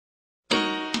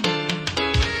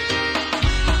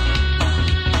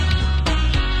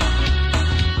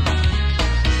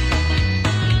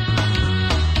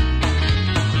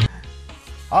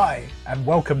and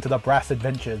welcome to the Brass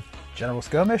Adventures General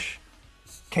Skirmish,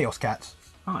 Chaos Cats.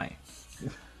 Hi.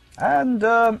 And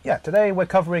yeah, today we're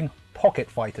covering Pocket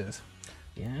Fighters.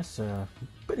 Yes, a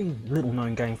pretty little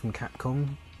known game from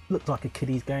Capcom. Looked like a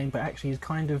kiddie's game, but actually is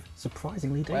kind of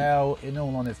surprisingly deep. Well, in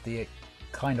all honesty, it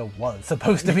kind of was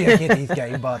supposed to be a kiddie's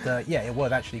game, but yeah, it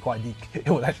was actually quite deep. It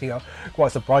was actually a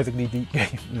quite surprisingly deep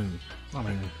game. I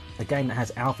mean, a game that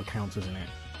has alpha counters in it.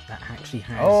 That actually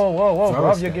has. Oh, whoa,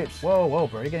 bro,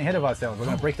 bro, you're getting ahead of ourselves. We're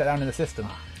going to break that down in the system.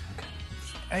 Okay.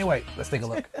 Anyway, let's take a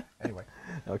look. Anyway.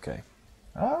 Okay.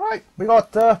 All right, we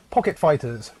got Pocket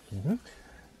Fighters.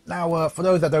 Now, for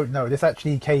those that don't know, this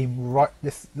actually came right.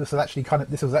 This was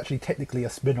actually technically a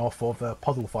spin-off of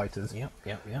Puzzle Fighters. Yep.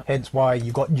 Hence why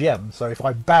you got gems. So if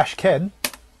I bash Ken,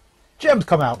 gems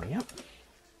come out. Yep.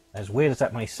 As weird as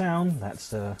that may sound, that's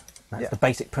the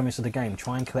basic premise of the game.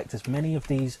 Try and collect as many of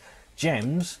these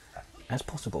gems as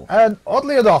possible. And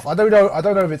oddly enough, I don't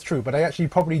know if it's true, but they actually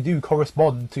probably do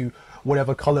correspond to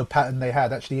whatever color pattern they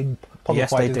had actually in Puzzle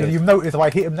Fighters. Because you've noticed if I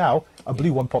hit him now, a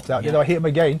blue one pops out. Yeah. I hit him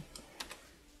again,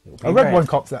 a red one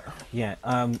pops out. Yeah.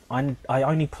 I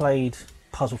only played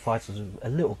Puzzle Fighters a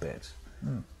little bit,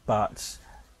 but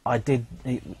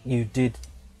you did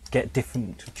get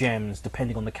different gems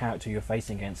depending on the character you're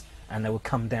facing against, and they will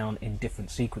come down in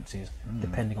different sequences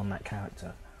depending on that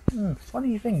character.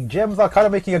 Funny thing, gems are kind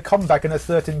of making a comeback in a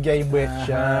certain game which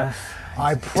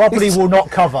I probably will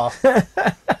not cover.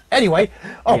 Anyway,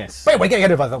 yes. Wait, we're getting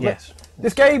ahead of ourselves. Yes.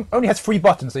 This game only has 3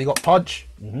 buttons, so you got punch,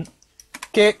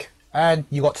 kick, and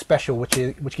you got special, which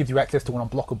gives you access to an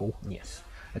unblockable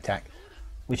attack,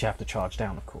 which you have to charge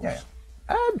down, of course. Yeah.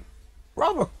 And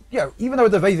rather, even though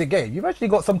it's a basic game, you've actually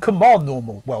got some command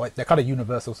normal. Well, they're kind of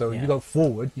universal, so you go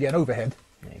forward, you get an overhead.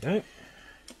 There you go.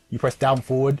 You press down,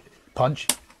 forward, punch.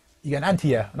 You get an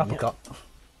anti-air, an uppercut.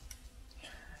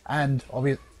 And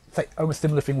obviously, it's like almost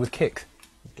similar thing with kick.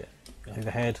 You get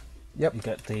overhead. Yep. You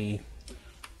get the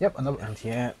another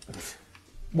anti-air.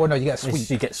 Well, no, you get a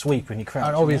sweep. You get sweep when you crouch.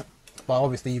 And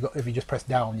obviously, if you just press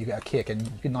down, you get a kick, and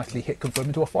you can nicely hit confirm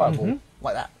into a fireball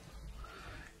like that.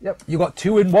 Yep. You got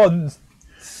 2-in-1s.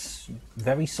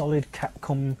 Very solid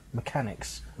Capcom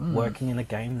mechanics working in a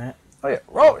game that.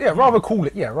 Rather coolly.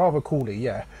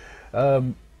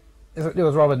 It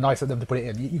was rather nice of them to put it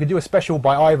in. You can do a special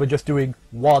by either just doing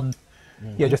one,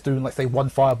 just doing like say one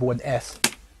fireball and S.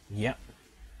 Yep.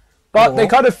 But they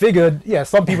kind of figured,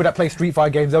 some people that play Street Fighter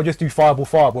games, they'll just do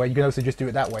fireball, and you can also just do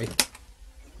it that way.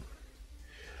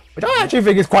 Which I actually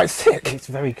think is quite sick. It's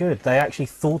very good. They actually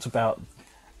thought about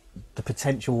the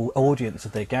potential audience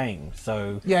of their game,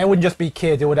 so... Yeah, it wouldn't just be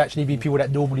kids, it would actually be people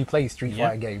that normally play Street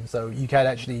Fighter games. So you can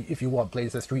actually, if you want, play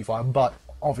this as Street Fighter, but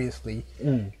obviously...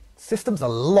 System's a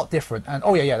lot different, and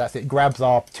that's it. Grabs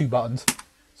are 2 buttons,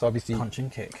 so obviously punch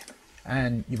and kick,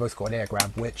 and you've also got an air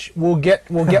grab, which we'll get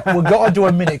onto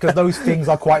a minute because those things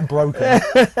are quite broken.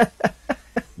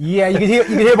 Yeah, you can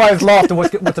hear by his laughter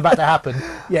what's about to happen.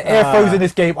 Yeah, air throws in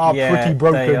this game are pretty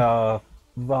broken. They are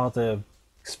rather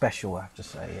special, I have to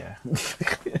say. Yeah.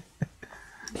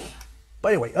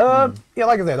 But anyway,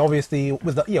 like I said, obviously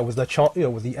with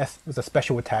the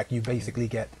special attack, you basically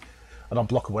get an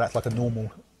unblockable. That's like a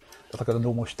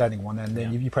normal standing one, and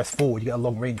then if you press forward, you get a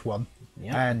long range one,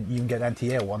 and you can get an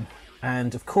anti-air one.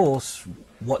 And of course,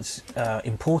 what's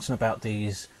important about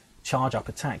these charge up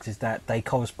attacks is that they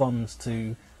correspond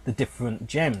to the different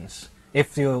gems.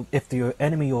 If the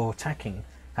enemy you're attacking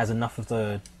has enough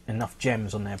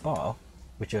gems on their bar,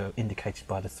 which are indicated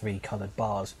by the 3 coloured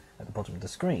bars at the bottom of the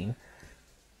screen,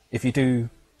 if you do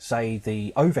say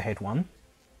the overhead one,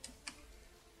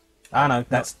 the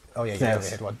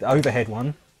overhead one. The overhead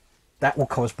one, that will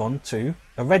correspond to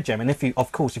a red gem, and if you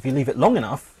leave it long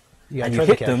enough and you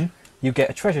hit them, you get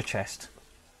a treasure chest.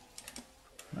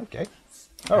 Okay.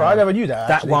 All right, I never knew that.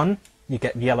 That one, you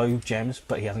get yellow gems,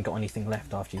 but he hasn't got anything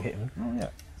left after you hit him. Oh yeah.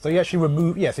 So you actually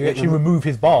remove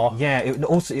his bar. Yeah. It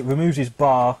removes his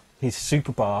bar, his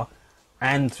super bar,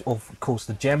 and of course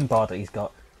the gem bar that he's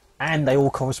got, and they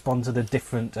all correspond to the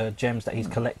different gems that he's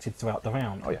collected throughout the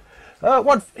round. Oh yeah.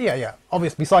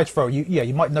 Obviously, besides throw,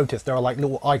 you might notice there are like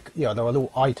little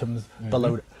items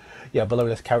below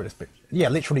this character's picture. Yeah,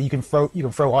 literally you can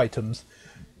throw items.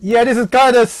 Yeah, this is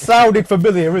kind of sounding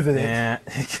familiar, isn't it? Yeah,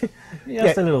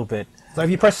 just a little bit. So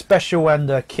if you press special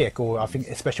and kick, or I think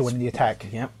it's special in the attack.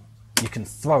 Yep. You can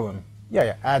throw them.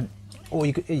 Yeah, and or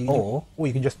you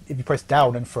can just, if you press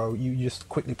down and throw, you just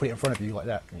quickly put it in front of you like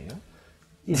that. There you go.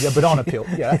 A banana peel.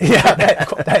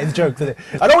 That is jokes, isn't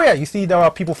it? And you see there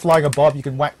are people flying above, you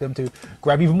can whack them to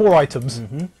grab even more items.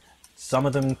 Some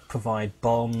of them provide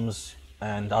bombs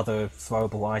and other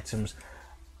throwable items.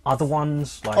 other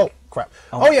ones like. Oh crap!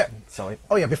 Oh yeah. Sorry.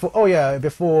 Before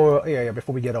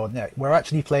we get on, we're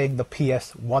actually playing the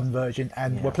PS1 version,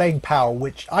 and we're playing PAL,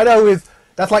 which I know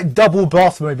that's like double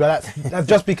blasphemy, but that's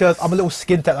just because I'm a little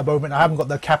skint at the moment. I haven't got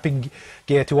the capping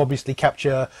gear to obviously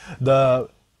capture the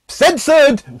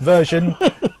censored version,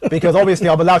 because obviously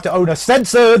I'm allowed to own a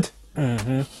censored.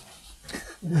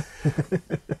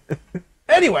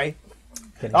 Anyway,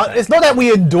 it's not that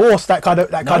we endorse that kind of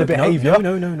behaviour.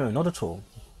 No, not at all.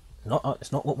 Not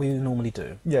it's not what we normally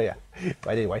do. Yeah.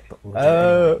 But anyway,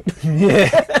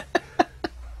 yeah.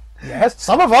 Yes,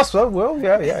 some of us will.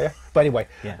 Yeah. But anyway,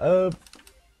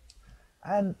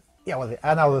 and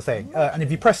I was saying, and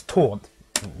if you press taunt,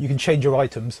 you can change your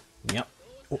items. Yep.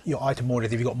 Your item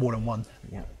orders if you got more than one.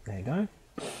 Yep. There you go.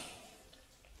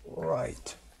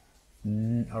 Right.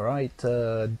 All right.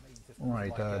 Next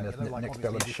bit I'm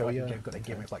going to show you. Got a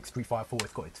game with like Street Fighter 4.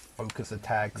 It's got its focus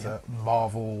attacks.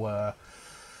 Marvel.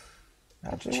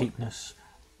 Cheapness.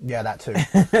 Yeah, that too.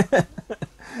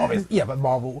 Obviously, but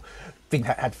Marvel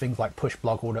had things like push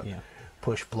block,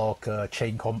 push block,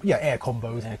 chain air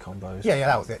combos. Air combos. Yeah,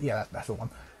 that was it. Yeah, that's the one.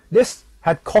 This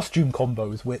had costume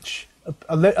combos, which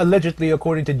allegedly,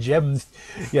 according to Gems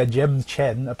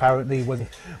Chen, apparently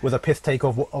was a piss take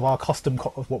of our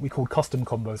what we called custom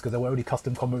combos, because there were only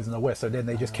custom combos in the West. So then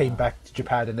they just came back to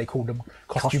Japan and they called them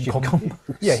costume combos.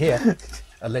 Yeah, here,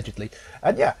 allegedly.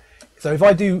 And so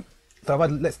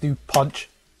let's do punch.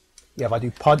 Yeah, if I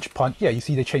do punch, you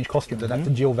see they change costumes, and that's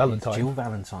to Jill Valentine. Jill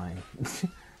Valentine.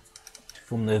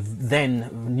 From the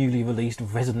then newly released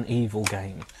Resident Evil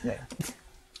game. Yeah.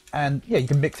 And you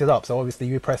can mix it up. So obviously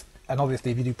you press, and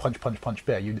obviously if you do punch,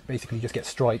 bear, you basically just get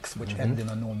strikes, which end in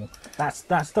a normal. That's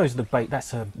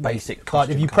a basic. But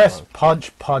if you press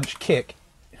punch, kick,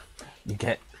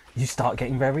 you start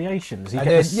getting variations. You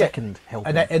get the second help,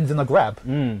 and that ends in a grab.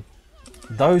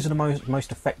 Those are the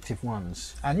most effective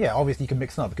ones. And obviously you can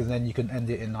mix them up, because then you can end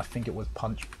it in, I think it was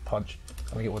punch. I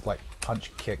think it was like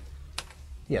punch, kick.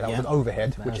 Yeah, that was an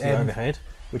overhead,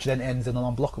 which then ends in an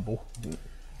unblockable.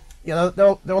 Yeah, there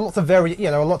are lots of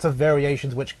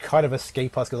variations which kind of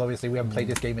escape us, because obviously we haven't played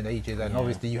this game in ages, and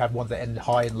obviously you have ones that end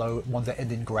high and low, ones that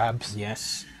end in grabs.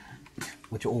 Yes,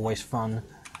 which are always fun.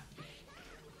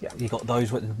 Yeah, you got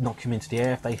those that knock them into the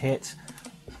air if they hit.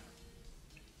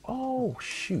 Oh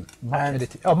shoot!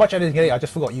 Much editing. I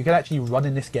just forgot. You can actually run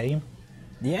in this game.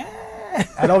 Yeah.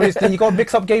 And obviously you got a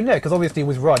mix-up game there, because obviously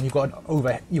with run you got a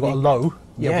low,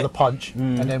 with a punch,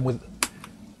 and then with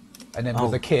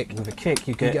a kick. With a kick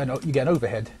you get an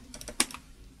overhead.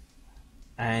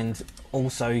 And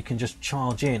also you can just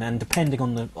charge in, and depending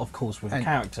on the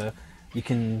character, you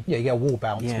can you get a wall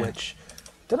bounce, which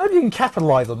don't know if you can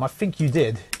capitalize on. I think you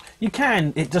did. You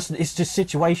can. It's just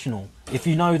situational. If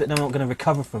you know that they're not going to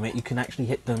recover from it, you can actually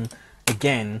hit them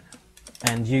again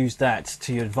and use that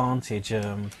to your advantage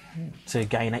to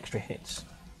gain extra hits.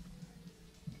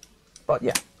 But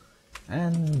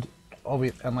and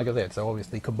like I said, so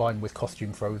obviously combined with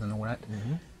costume throws and all that.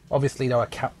 Obviously there are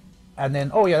and then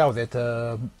that was it.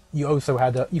 You also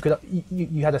had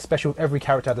you had a special. Every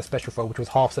character had a special throw, which was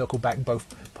half circle back, both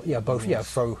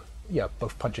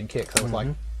punch and kick. So it was like,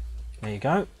 there you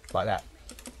go, like that.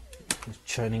 It's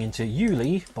churning into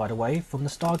Yuli, by the way, from the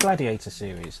Star Gladiator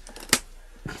series.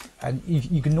 And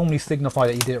you can normally signify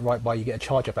that you did it right by you get a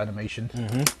charge up animation.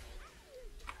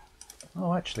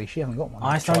 Oh, actually, she hasn't got one.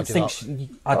 I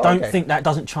don't think that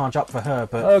doesn't charge up for her,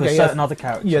 but for certain other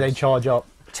characters. Yeah, they charge up.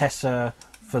 Tessa,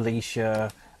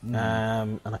 Felicia,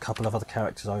 and a couple of other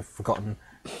characters I've forgotten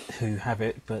who have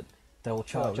it, but they'll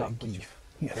charge up.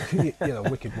 Yeah, the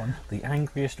wicked one. The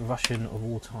angriest Russian of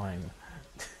all time.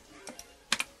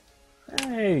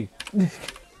 Hey!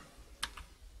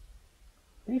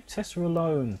 Leave Tessa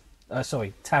alone.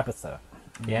 Sorry, Tabitha.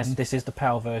 Yes, this is the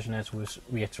PAL version, as was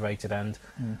reiterated, and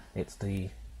it's the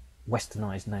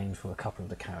westernized name for a couple of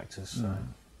the characters. So.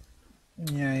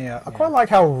 I quite like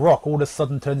how Rock all of a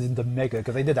sudden turns into Mega,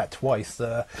 because they did that twice.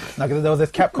 There was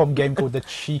this Capcom game called the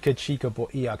Chica Boy.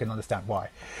 Yeah, I can understand why.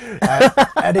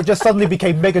 And it just suddenly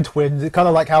became Mega Twins. It's kind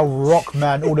of like how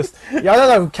Rockman all this. I don't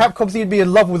know. Capcom seemed to be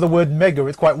in love with the word Mega.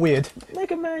 It's quite weird.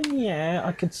 Mega Man,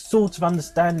 I could sort of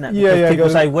understand that. Because people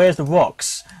say, "Where's the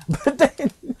rocks?" But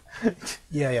then.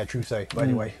 True say. But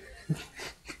anyway.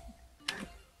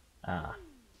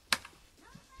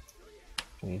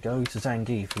 We go to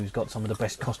Zangief, who's got some of the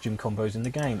best costume combos in the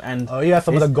game. And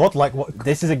some of the godlike.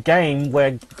 This is a game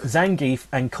where Zangief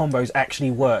and combos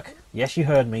actually work. Yes, you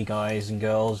heard me, guys and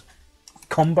girls.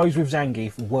 Combos with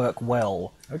Zangief work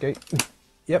well. Okay.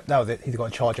 Yep, that was it. He's got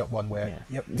a charge up one where.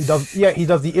 Yep. He does. He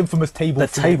does the infamous table.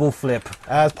 Table flip,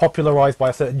 as popularized by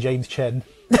a certain James Chen.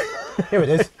 Here it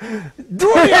is.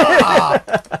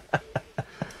 Dooyah!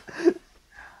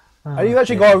 And you've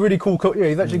actually got a really cool. Yeah,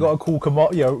 you've actually got a cool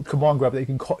command. You know, command grab that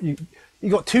you can. You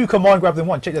got 2 command grabs in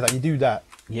one. Check this out. You do that.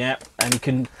 Yeah, and you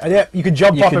can. And yeah, you can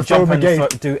jump up and throw them again.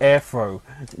 Do air throw.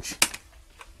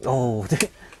 Oh, if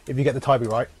you get the timing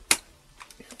right.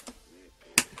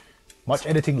 Much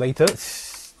editing later.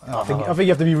 I think you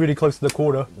have to be really close to the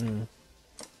corner.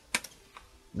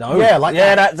 No. Yeah, like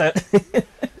that's it.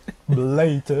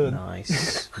 Blatant.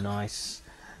 Nice, nice.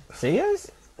 See,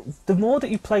 the more that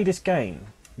you play this game,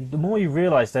 the more you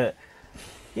realise that,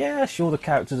 yeah, sure, the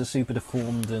characters are super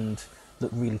deformed and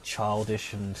look really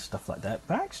childish and stuff like that,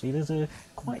 but actually there's a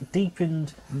quite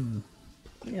deepened,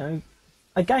 you know,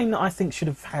 a game that I think should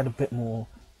have had a bit more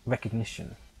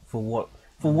recognition for what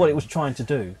it was trying to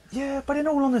do. Yeah, but in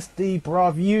all honesty,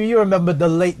 bruv, you remember the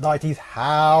late 90s,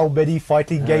 how many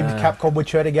fighting games Capcom were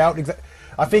churning out?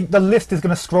 I think the list is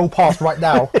going to scroll past right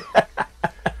now.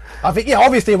 I think, yeah,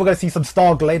 obviously we're going to see some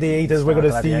Star Gladiators, we're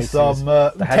going to see some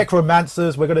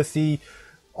Techromancers, we're going to see,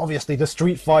 obviously, the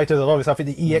Street Fighters, and obviously I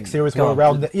think the EX series were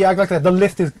around. Yeah, like I said, the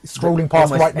list is scrolling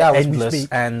past right now as we speak.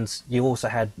 And you also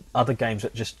had other games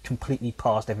that just completely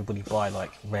passed everybody by,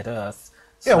 like Red Earth.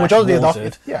 Yeah, which oddly enough,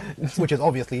 which is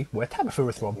obviously where Tabitha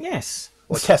is from. Yes.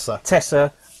 Or Tessa.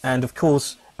 Tessa, and of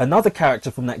course, another character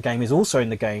from that game is also in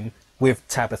the game with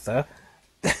Tabitha,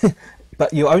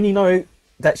 but you only know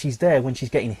that she's there when she's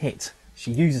getting hit.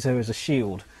 She uses her as a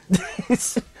shield.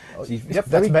 Yep,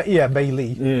 that's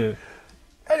melee. Yeah.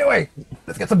 Anyway,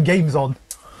 let's get some games on.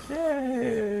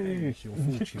 Yay! Your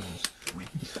fortunes.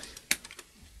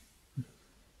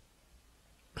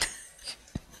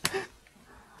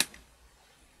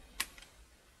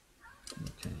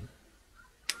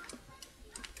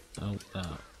 Oh,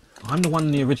 I'm the one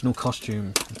in the original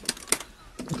costume.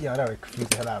 Yeah, I know, it confused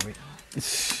the hell out of me.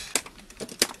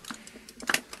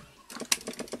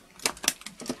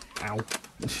 Ow.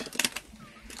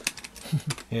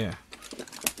 Yeah.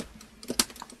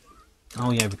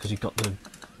 Oh yeah, because you got to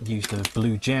use the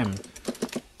blue gem.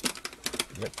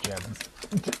 Yep, gems.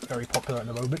 Very popular at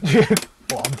the moment.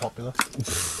 Or unpopular.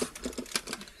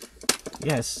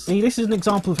 Yes, see, this is an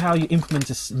example of how you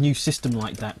implement a new system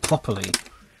like that properly.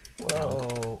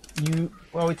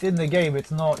 Well, it's in the game. It's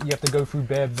not. You have to go through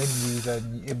bare menus,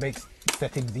 and it makes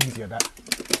settings easier. That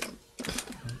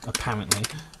apparently.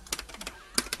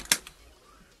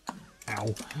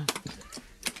 Ow.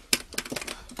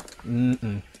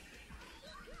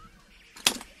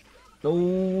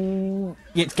 Oh,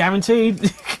 it's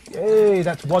guaranteed. Yay!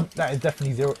 That's one. That is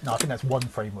definitely 0. No, I think that's 1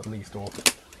 frame at least. Or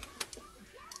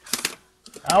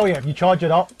oh yeah, if you charge it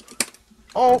up.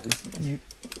 Oh, you.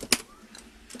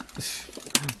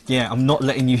 Yeah, I'm not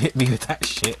letting you hit me with that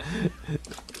shit.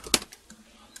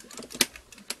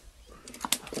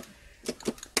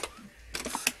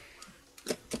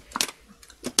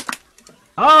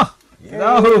 Ah! Yay.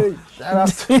 No! Shout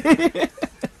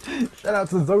out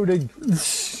to zoning.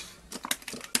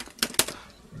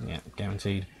 Yeah,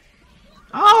 guaranteed.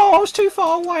 Oh, I was too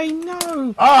far away,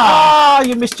 no! Ah!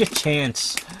 You missed your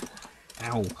chance.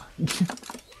 Ow.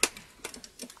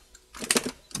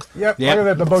 Yep, I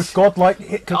remember the most godlike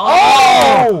hit.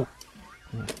 Oh!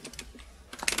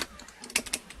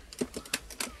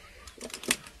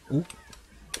 Oh,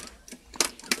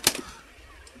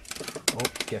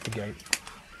 get the gate.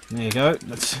 There you go.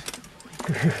 Let's.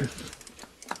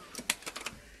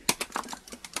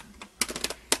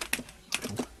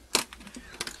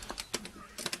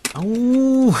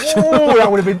 Oh!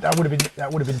 that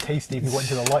would have been tasty if you went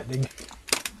to the lightning.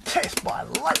 Test by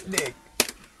lightning.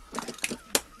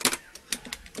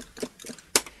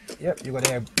 Yep, you got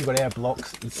air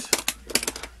blocks.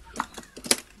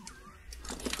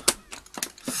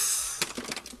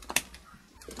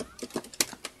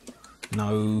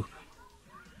 No.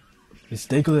 It's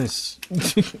ridiculous.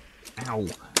 Ow.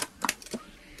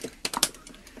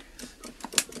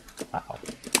 Ow.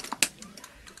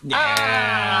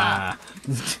 Yeah.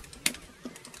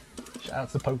 Shout out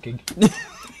to poking.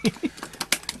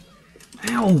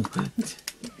 Ow.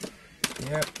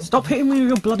 Yep. Stop hitting me with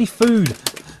your bloody food.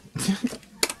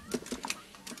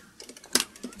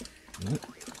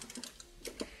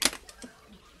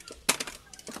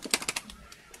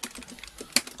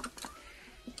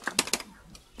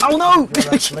 Oh no!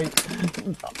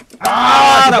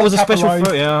 That was a special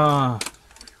fruit. Yeah.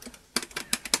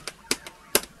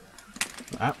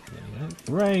 Ah, there you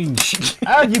go. Range.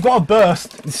 And you got a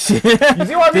burst. You see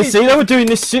what I mean? See, they were doing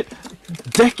this shit.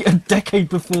 A decade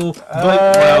before.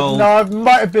 Well, no, it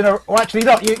might have been well, actually,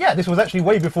 no. Yeah, this was actually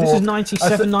way before. this is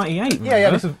 97, 98. Yeah,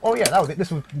 this was. Oh, yeah, that was it.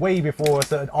 This was way before a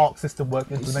certain arc system was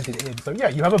implemented in. So yeah,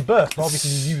 you have a burst, but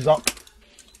obviously you use up.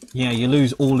 Yeah, you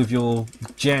lose all of your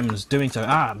gems doing so.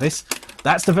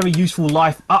 That's the very useful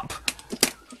life up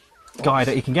guy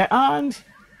that you can get, and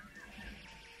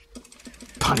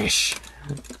punish.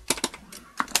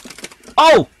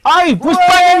 Oh, I was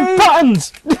banging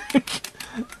buttons!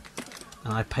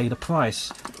 And I paid a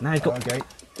price. Now you've got... Okay.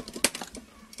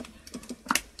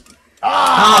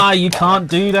 You can't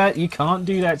do that. You can't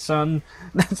do that, son.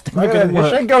 That's never going to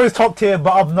work. Shengo is top tier,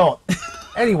 but I'm not.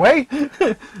 Anyway.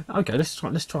 Okay, let's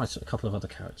try a couple of other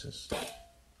characters.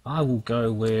 I will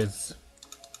go with...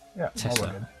 Yeah,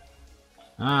 Tessa.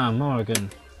 Morrigan.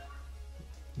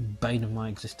 Bane of my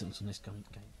existence in this game.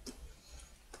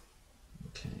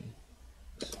 Okay.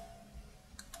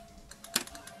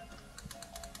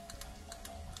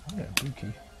 Oh, yeah,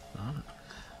 Buki.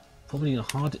 Probably the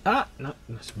hardest. No,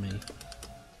 that's me.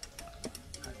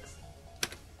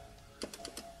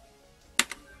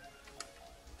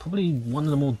 Probably one of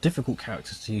the more difficult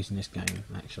characters to use in this game,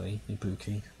 actually,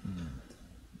 Ibuki.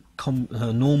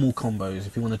 Her normal combos,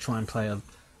 if you want to try and play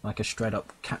like a straight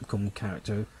up Capcom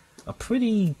character, are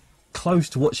pretty close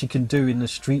to what she can do in the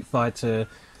Street Fighter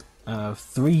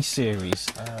 3 series.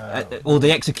 Or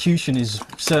the execution is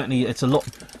certainly, it's a lot.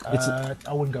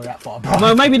 I wouldn't go that far. Bro.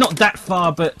 No, maybe not that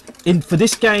far, but for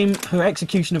this game, her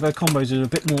execution of her combos is a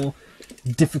bit more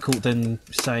difficult than,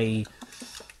 say,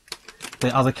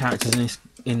 the other characters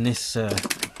in this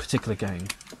particular game.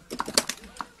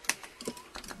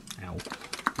 Ow.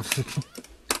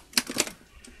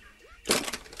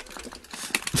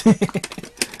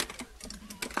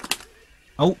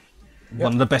 Oh, yep.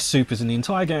 One of the best supers in the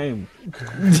entire game.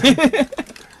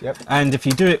 Yep. And if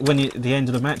you do it at the end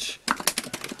of the match,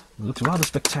 it looks rather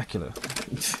spectacular.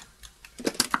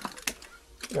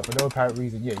 Yeah, for no apparent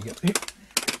reason, yeah, you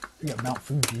get Mount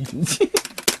Fuji.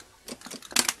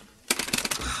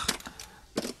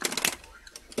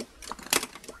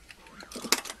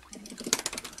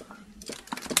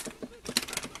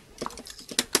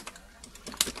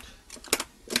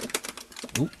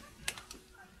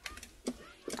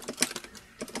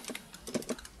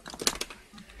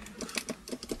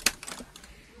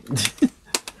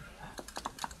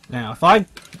 Now, if I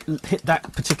hit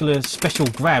that particular special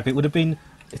grab, it would have been...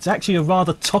 It's actually a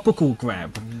rather topical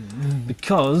grab,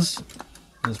 because,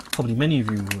 as probably many of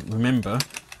you remember,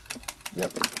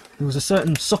 yep, there was a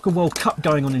certain Soccer World Cup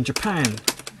going on in Japan.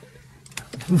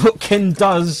 What Ken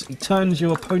does, he turns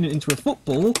your opponent into a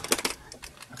football.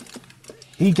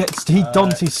 He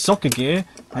dons his soccer gear,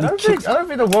 and I don't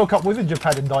think the World Cup was in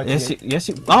Japan in '98. Yes,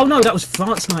 oh no, that was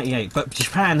France '98, but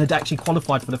Japan had actually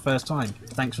qualified for the first time.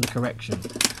 Thanks for the correction.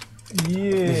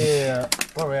 Yeah.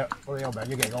 Well, man,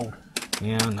 you're getting old.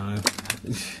 Yeah, I know.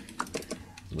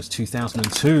 It was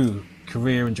 2002,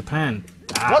 Korea and Japan.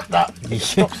 What the?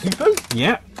 Stop super?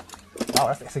 Yeah. Oh,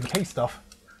 that's SNK stuff.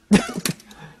 Look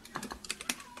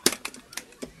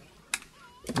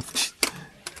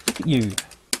at you.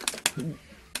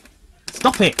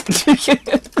 Stop it!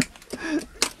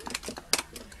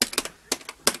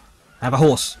 Have a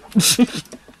horse.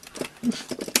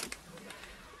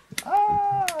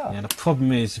 Yeah, the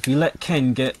problem is, if you let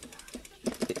Ken get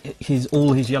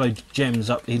all his yellow gems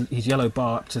up, his yellow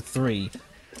bar up to 3,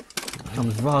 it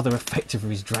becomes rather effective with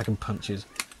his dragon punches.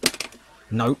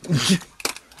 Nope. that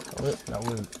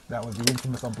was the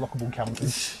infamous unblockable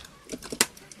counters.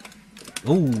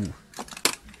 Ooh.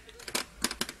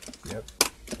 Yep.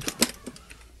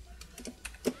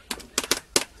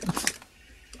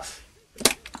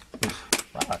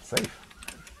 Wow, that's safe.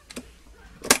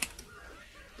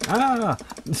 Ah!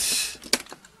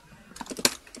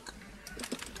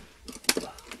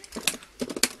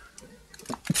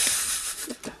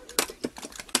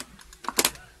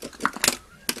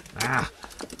 Ah!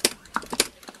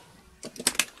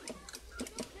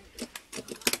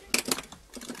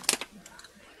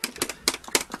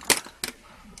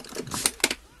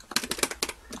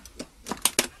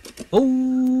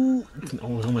 Oh! I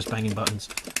was almost banging buttons.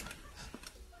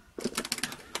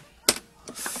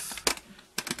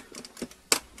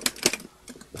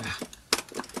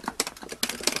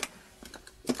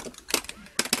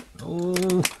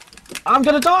 Oh, I'm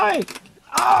gonna die!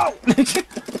 Oh!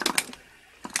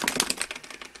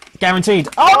 Guaranteed.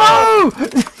 Oh no!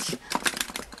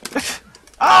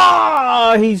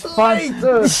 Ah, he's fine.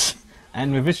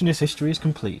 And revisionist history is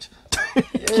complete.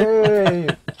 Yay!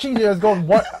 Chile has gone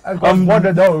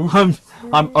 1-0.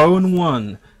 I'm 0-1. Oh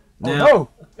no!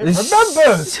 It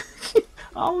remembers!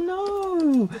 Oh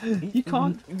no! You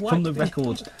can't What? from the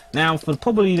records. Now for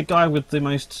probably the guy with the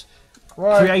most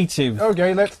Right. creative.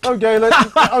 Let's have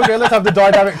the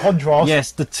dynamic contrast.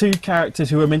 Yes, the two characters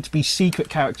who are meant to be secret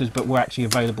characters but were actually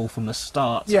available from the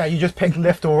start. Yeah, you just pick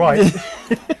left or right.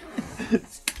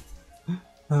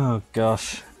 Oh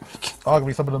gosh.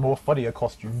 Arguably some of the more funnier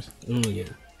costumes. Oh yeah.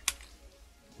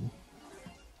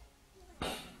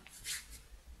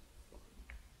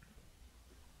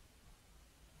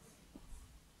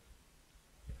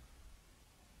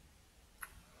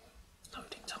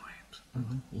 Loading times.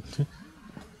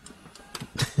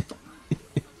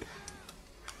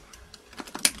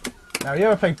 Now, if you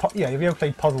ever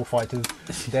played Puzzle Fighters,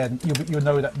 then you'll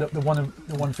know that the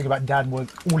one thing about Dan was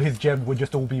all his gems would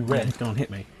just all be red. Yeah, go on, hit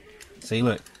me. See,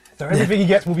 look. So everything he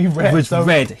gets will be red. It was so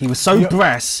red. He was so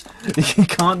brass, he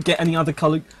can't get any other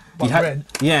colour. Red.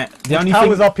 Yeah, the only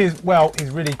powers thing. up is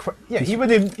really yeah. Even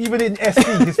in SC,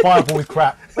 his fireball is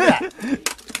crap. Look at that.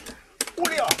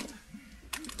 Ooh-ya.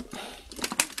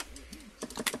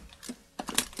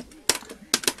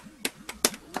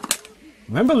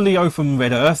 Remember Leo from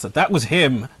Red Earth? That was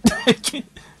him.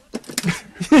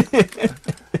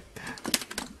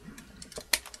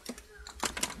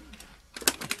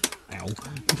 Ow.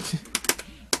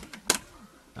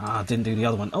 Ah, didn't do the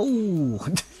other one. Oh!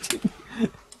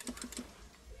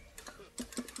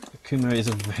 Akuma is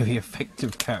a very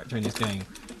effective character in this game.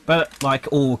 But like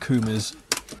all Akumas,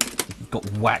 got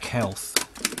whack health.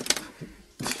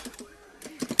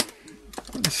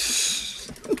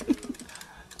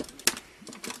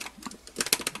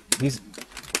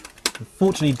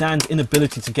 Unfortunately, Dan's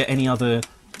inability to get any other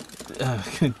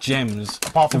gems.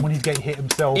 Apart from when he's getting hit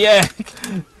himself. Yeah!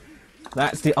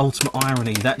 That's the ultimate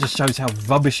irony. That just shows how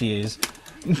rubbish he is.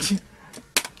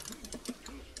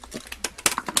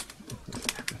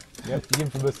 Yep, the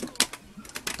infamous.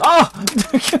 Ah!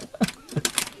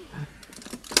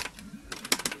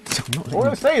 I want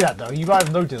to say that though. You guys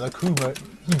noticed Akuma,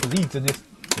 he believes in this.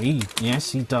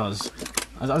 Yes, he does.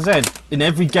 As I said, in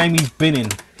every game he's been in,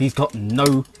 he's got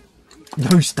no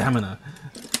stamina.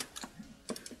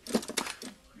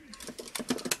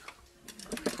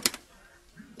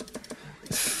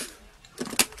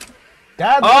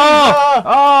 Dad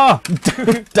laser!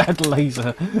 Dad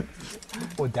laser.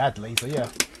 Or dad laser, yeah.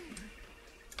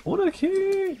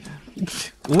 Oraki!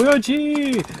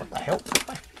 Oraki! What the hell?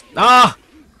 Ah!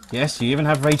 Yes, you even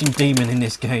have Raging Demon in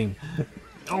this game.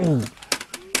 Oh!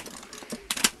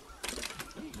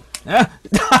 Ah.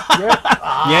 Yeah.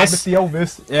 Yes. Mr.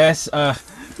 Elvis. Yes,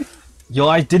 your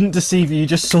eye didn't deceive you, you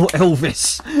just saw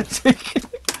Elvis.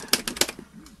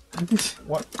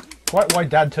 What? Quite why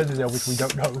Dad turned his Elvis, we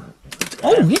don't know.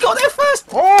 Oh, you got there first!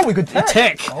 Oh, we could tech!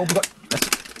 Tech! Oh, we got...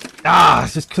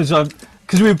 It's just because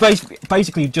we were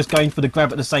basically just going for the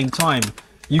grab at the same time.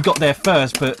 You got there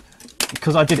first, but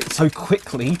because I did it so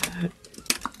quickly,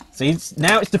 see,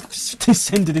 now it's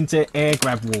descended into air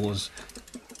grab wars.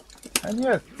 And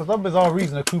yeah, for some bizarre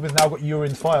reason, Akuma's now got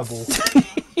Urine's fireball.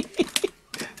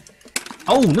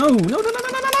 Oh no!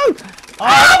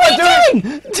 Ah, what am I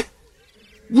doing?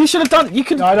 You should have done. You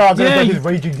could. No, I know. I'm gonna do his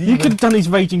Raging Demon. You could have done his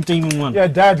Raging Demon one. Yeah,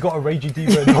 Dad's got a Raging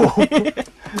Demon.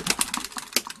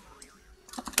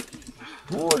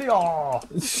 Oh,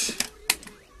 oops.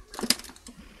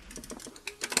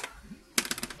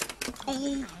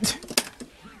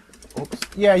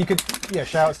 Yeah, you could. Yeah,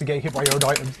 shouts to get hit by your own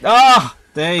items. Ah,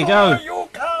 there you go. Oh, you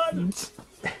can't.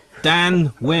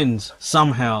 Dan wins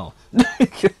somehow.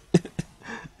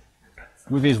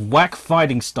 With his whack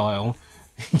fighting style,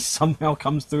 he somehow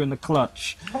comes through in the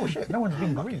clutch. Oh shit! No one's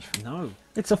been grief. No,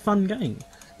 it's a fun game.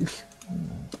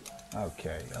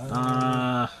 Okay.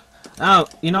 Oh,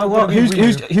 you know what?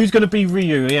 Who's going to be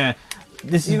Ryu? Yeah,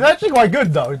 He's actually quite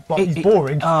good though, but he's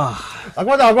boring. I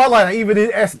quite like that. Even in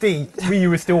SD,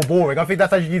 Ryu is still boring. I think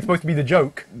that's actually supposed to be the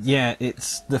joke. Yeah,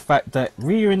 it's the fact that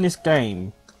Ryu in this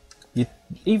game, you'd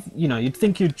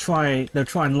think they'll try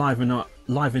and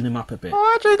liven him up a bit.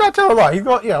 Oh, actually, that's all right. He's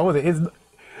got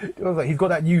he's got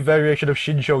that new variation of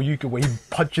Shinsho Yuka where he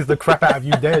punches the crap out of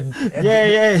you dead.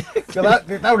 Yeah. So that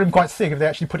would have been quite sick if they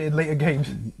actually put it in later games.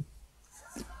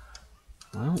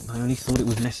 Well, I only thought it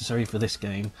was necessary for this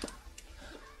game.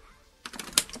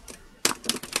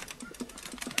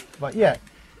 But yeah,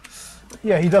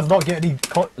 he does not get any.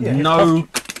 No,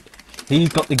 he's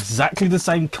got exactly the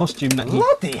same costume that he.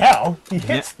 Bloody hell! He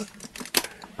hits. Yeah.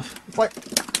 It's like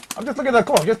I'm just looking at the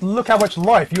clock. Just look how much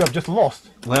life you have just lost.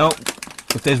 Well,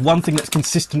 if there's one thing that's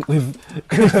consistent with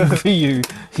Ryu,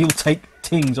 he'll take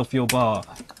tings off your bar.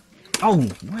 Oh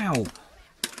wow!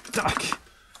 Duck.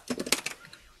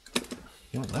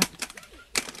 You want that?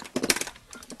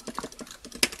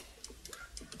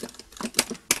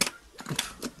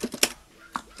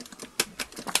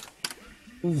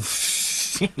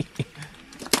 Oof.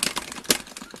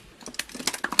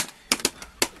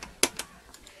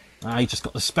 Ah, he just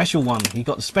got the special one. He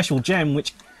got the special gem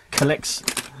which collects.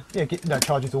 Yeah,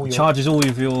 charges all your. Charges all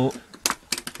of your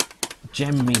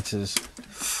gem meters.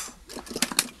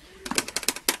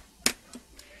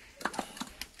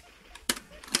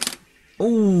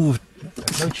 Ooh.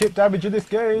 No chip damage in this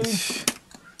game.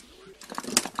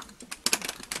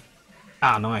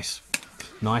 Ah, nice.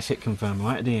 Nice hit confirm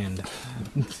right at the end.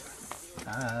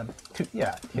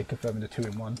 Yeah, hit confirming the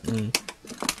 2-in-1.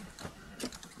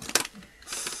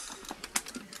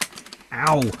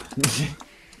 Ow!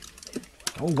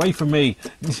 Go away from me!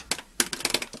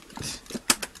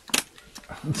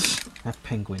 That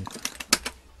penguin.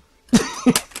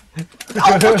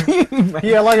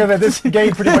 Yeah, like I said, this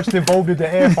game pretty much evolved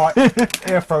into air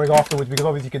throwing afterwards, because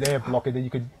obviously you could air block it, then you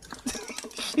could.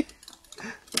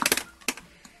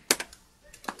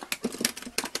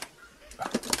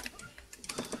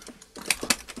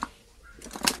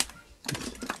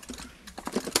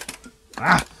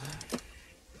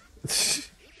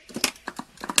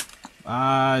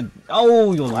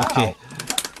 Oh, you're lucky.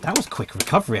 That was quick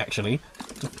recovery, actually.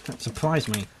 That surprised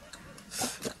me.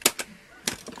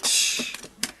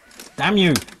 Damn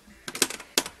you!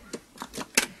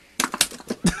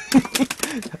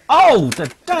 Oh,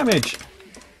 the damage!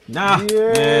 Nah, Yay,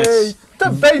 yes. the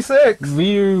basics!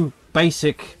 Ryu,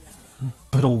 basic,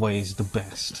 but always the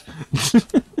best.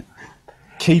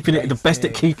 Keeping it the best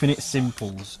at keeping it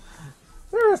simples.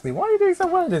 Seriously, why are you doing so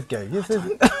well in this game?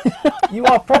 You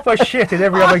are proper shit in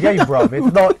every other game, bruv.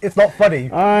 It's not funny.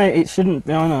 It shouldn't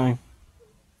be. I know.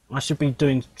 I should be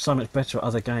doing so much better at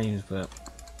other games, but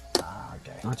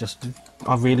Okay.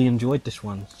 I really enjoyed this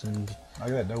one, and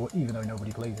even though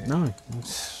nobody plays it. no,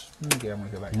 Okay, I'm gonna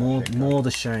go back. more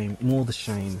the shame, more the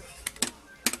shame.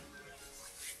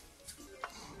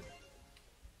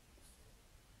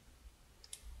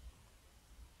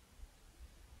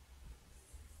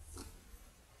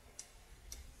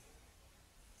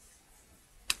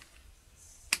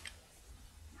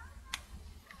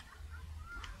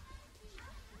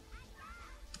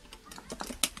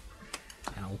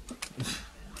 Ow.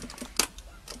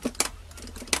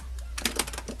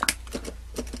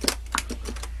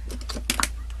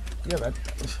 Yeah, man.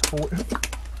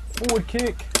 Forward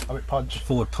kick. I mean punch.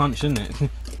 Forward punch, isn't it?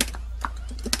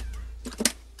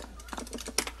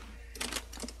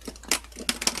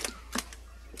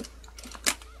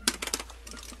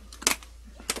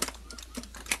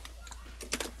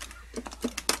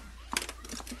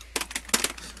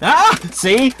 Ah!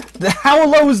 See? How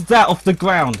low was that off the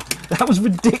ground? That was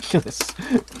ridiculous.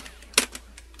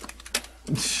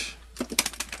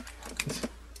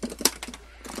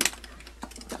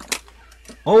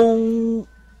 Oh!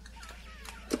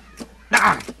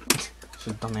 Ah!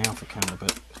 Should have done the alpha camera,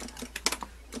 but.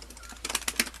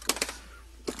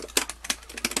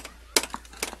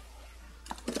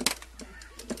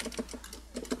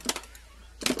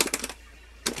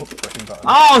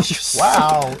 Oh!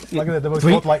 Wow! Like the most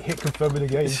godlike hit confirmed in the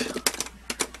game.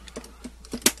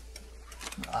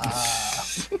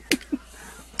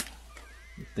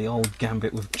 The old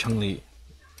gambit with Chung-Li.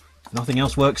 Nothing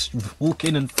else works. Walk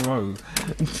in and throw.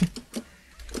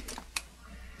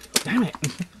 Damn it!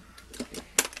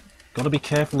 Gotta be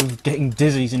careful of getting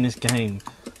dizzies in this game.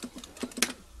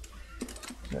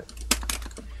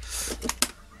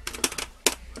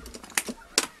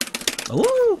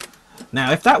 Ooh!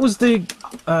 Now, if that was the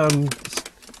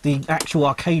actual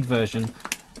arcade version,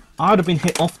 I'd have been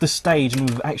hit off the stage and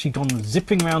would have actually gone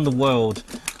zipping around the world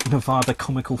in a rather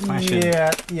comical fashion.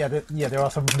 There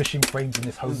are some missing frames in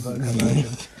this home version.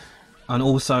 And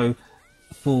also,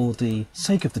 for the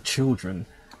sake of the children,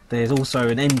 there's also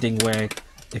an ending where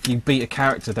if you beat a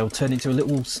character, they'll turn into a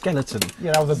little skeleton.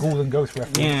 Yeah, that was a Golden Ghost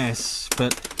reference. Yes,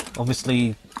 but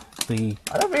obviously the...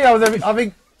 I don't think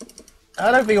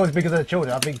it was because of the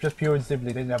children. I think just pure and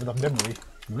simply they didn't have enough memory.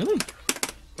 Really?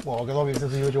 Well, because obviously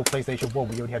the original PlayStation 1,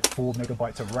 we only had 4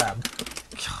 megabytes of RAM.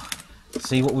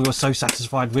 See what we were so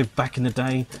satisfied with back in the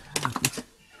day?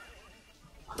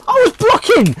 I was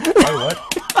blocking! Oh, what?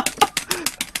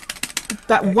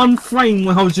 That one frame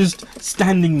where I was just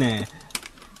standing there.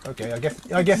 Okay, I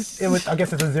guess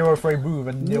it's a 0 frame move,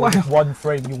 and there was one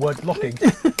frame you weren't blocking.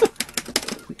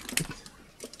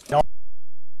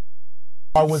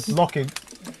 I was blocking.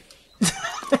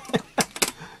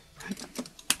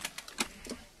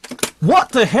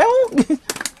 What the hell?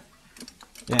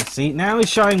 Yeah, see, now he's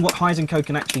showing what Heisenko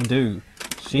can actually do.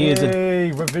 She is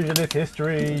a revisionist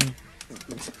history.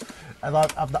 And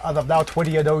I'm now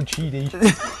 20-0 cheating.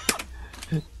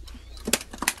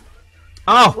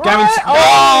 Oh, guarantee!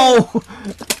 Oh!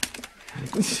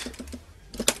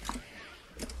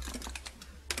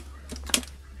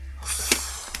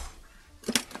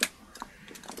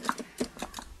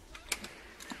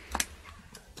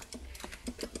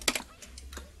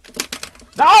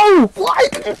 No! Why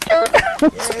did you do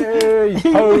that? Yay!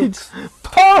 Pokes!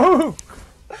 Poke!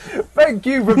 Thank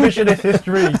you, revisionist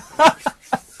history.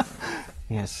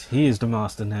 Yes, he is the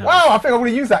master now. Wow, I think I'm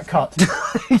going to use that cut.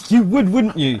 You would,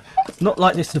 wouldn't you? It's not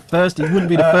like this. It wouldn't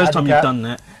be the first time you've done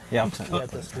that. Yeah, I'm saying. Yeah,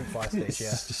 the Street Fighter stage.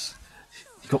 Yeah.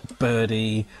 You got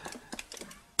Birdie.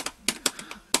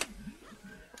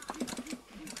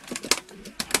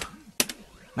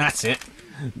 That's it.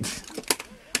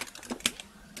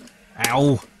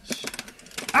 Ow!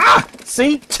 Ah!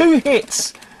 See, 2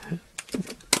 hits.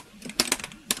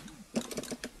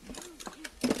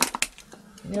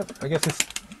 Yep, I guess it's...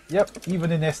 Yep,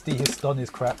 even in SD his stun is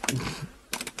crap.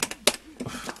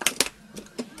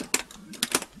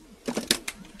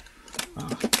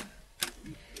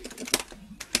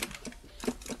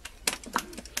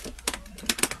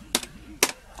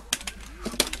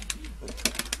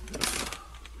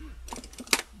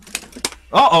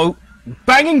 Uh-oh!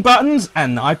 Banging buttons,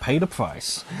 and I paid a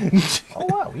price. Oh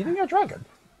wow, you did your dragon?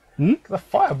 The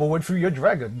fireball went through your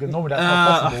dragon. Normally that's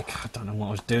not possible. I don't know what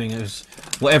I was doing. It was...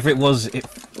 Whatever it was, it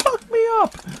fucked me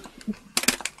up!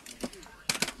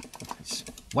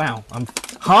 Wow,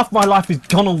 half my life is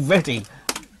gone already.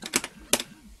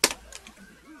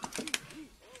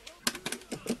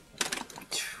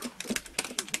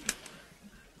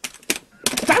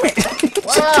 Damn it!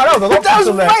 Wow, that was a lot That was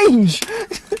range!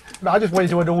 No, I just went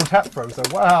into a normal tap throw, so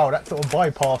wow, that sort of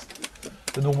bypassed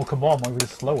the normal command one, which is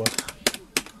slower.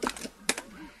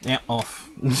 Yeah, off.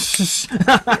 Yay,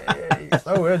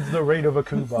 so ends the reign of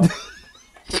Akuma.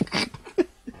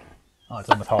 Oh, it's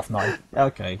almost 9:30.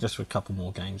 Okay, just for a couple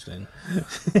more games then.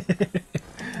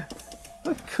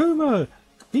 Akuma!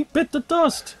 He bit the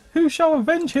dust! Who shall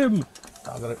avenge him?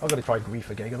 I'm gonna try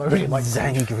Grief again, because I really like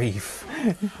Zangief.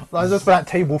 Like, just for that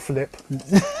table flip.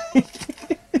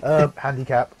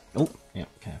 Handicap. Oh, yeah,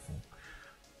 careful.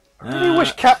 I really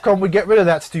wish Capcom would get rid of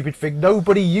that stupid thing.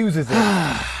 Nobody uses it.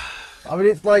 I mean,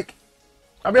 it's like...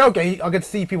 I mean, okay, I can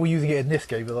see people using it in this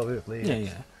game, but obviously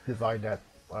it's designed that...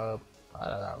 I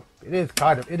don't know.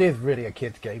 It is really a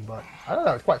kid's game, but I don't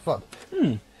know, it's quite fun.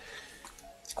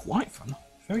 It's quite fun.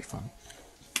 Very fun.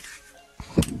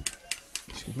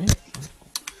 Excuse me.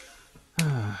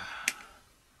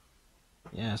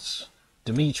 Yes.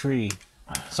 Dimitri.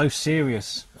 So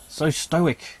serious. So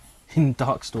stoic in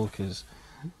Darkstalkers.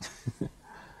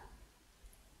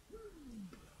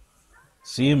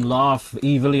 See him laugh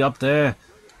evilly up there.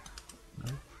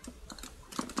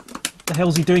 What the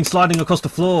hell's he doing sliding across the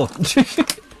floor?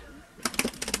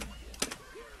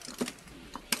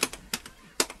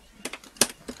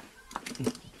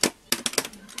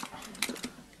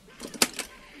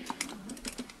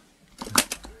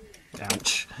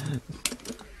 Ouch.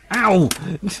 Ow!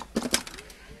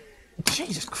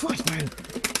 Jesus Christ, man.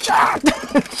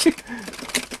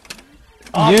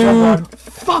 You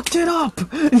fucked it up!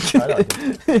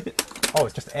 Oh,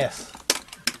 it's just S.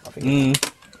 I think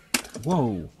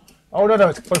Whoa. Oh no,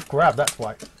 it's both grab, that's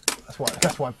why.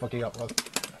 That's why I'm fucking up.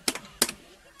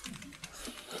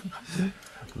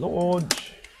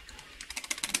 Launch.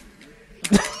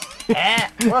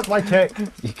 What's my tech?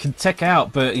 You can tech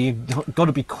out, but you've got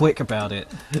to be quick about it.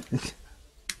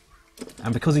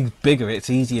 And because he's bigger, it's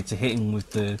easier to hit him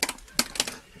with the...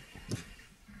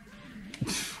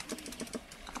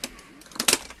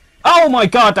 Oh my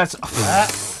god, that's... Like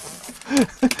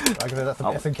I said, that's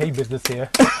some SNK business here.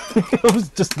 I was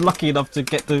just lucky enough to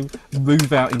get the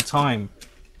move out in time.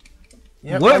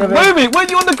 Yep, Move it! When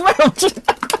you on the ground?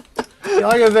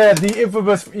 Like I said, the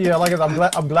infamous... Yeah, like I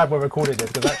said, I'm glad we're recording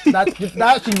this, because that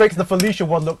actually makes the Felicia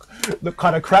one look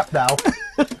kind of crap now.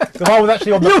 Because I was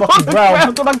actually on the fucking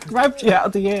ground. And I grabbed you out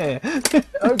of the air.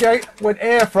 Okay, when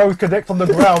air throws connect on the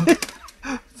ground.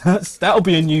 That'll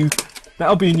be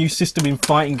a new system in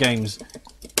fighting games.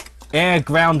 Air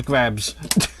ground grabs.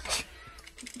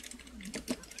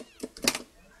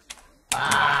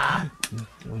 I'm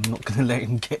not gonna let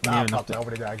him get near enough. Tell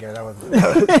me that again.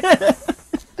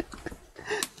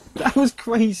 That was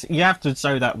crazy. You have to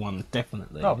show that one,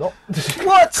 definitely. No, I'm not.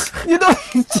 What? You know,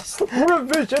 just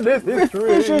Revisionist history.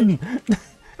 revision.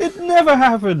 It never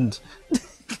happened.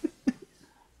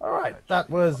 Alright, that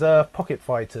was Pocket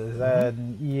Fighters,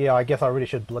 and yeah, I guess I really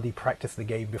should bloody practice the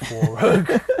game before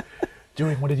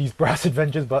doing one of these brass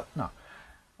adventures, but no.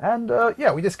 And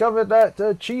yeah, we discovered that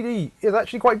Chidi is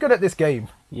actually quite good at this game.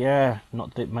 Yeah,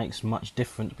 not that it makes much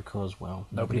difference because, well,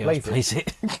 Nobody else plays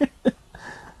it.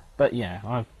 But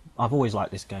yeah, I've always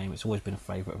liked this game. It's always been a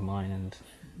favourite of mine, and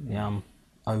yeah, I'm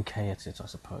okay at it, I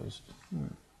suppose.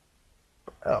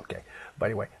 Okay, but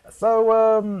anyway,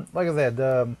 so like I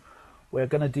said, we're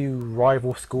gonna do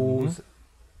rival schools,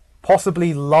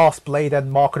 possibly Last Blade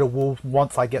and Mark of the Wolves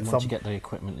once I get Once you get the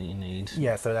equipment that you need.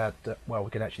 Yeah, so that well, we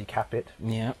can actually cap it.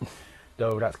 Yeah.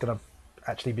 Though that's gonna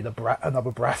actually be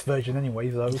another brass version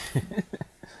anyway. So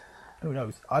who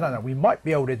knows? I don't know. We might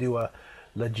be able to do a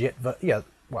legit,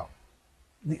 well,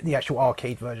 the actual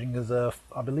arcade version, because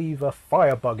I believe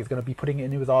Firebug is going to be putting it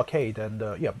into his arcade, and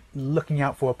yeah, looking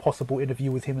out for a possible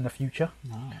interview with him in the future.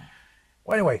 Oh.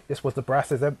 Well, anyway, this was the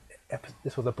Brass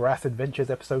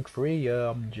Adventures episode 3,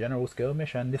 General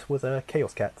Skirmish, and this was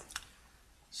Chaos Cat.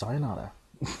 Sayonara.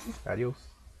 Adios.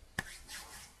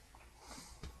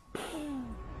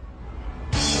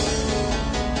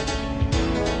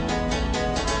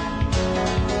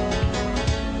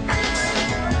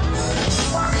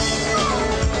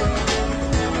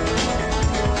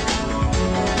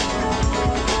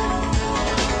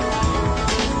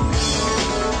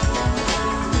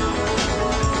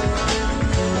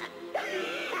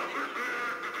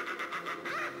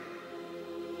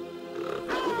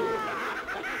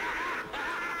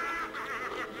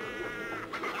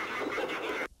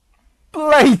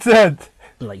 Blatant!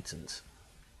 Blatant.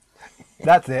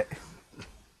 That's it.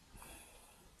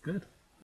 Good.